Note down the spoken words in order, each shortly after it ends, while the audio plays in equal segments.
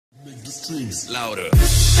strings louder.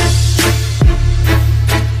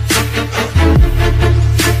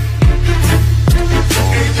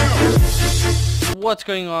 What's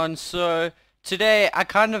going on? So today I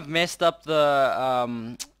kind of messed up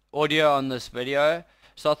the audio on this video,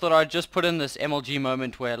 so I thought I'd just put in this MLG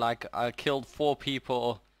moment where like I killed 4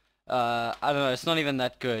 people. I don't know, it's not even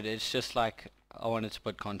that good. It's just like I wanted to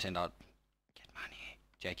put content out. Get money,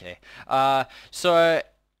 JK. So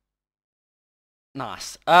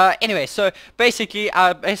nice. Anyway, so basically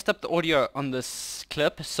I messed up the audio on this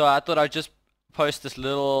clip, so I thought I'd just post this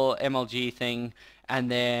little MLG thing, and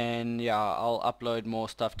then yeah, I'll upload more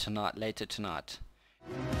stuff tonight, later tonight.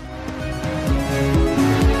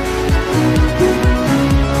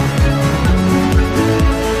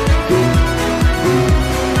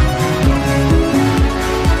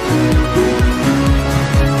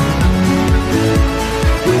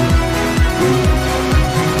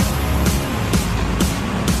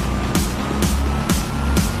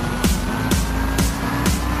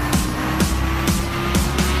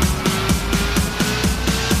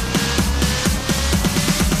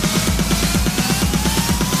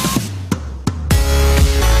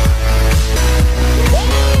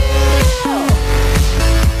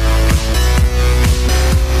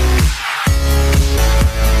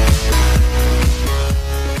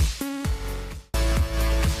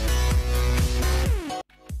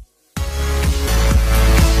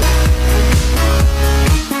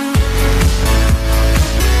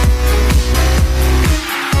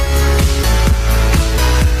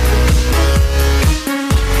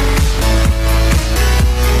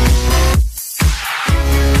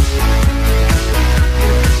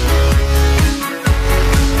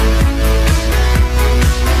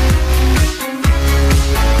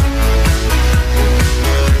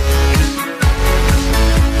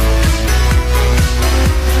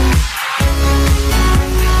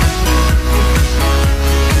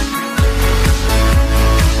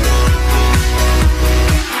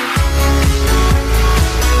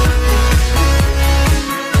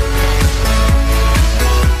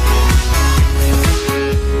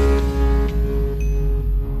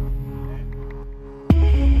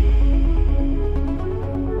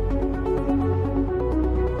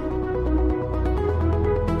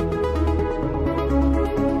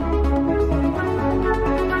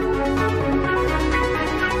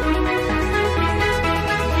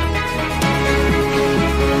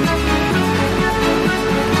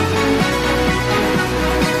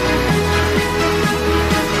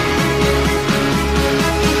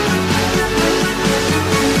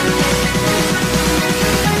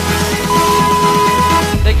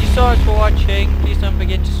 So much for watching. Please don't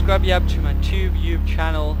forget to subscribe up to my YouTube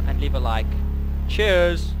channel and leave a like.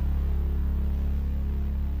 Cheers.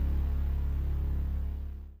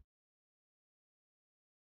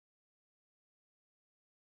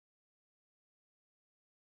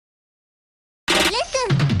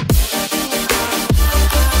 Listen.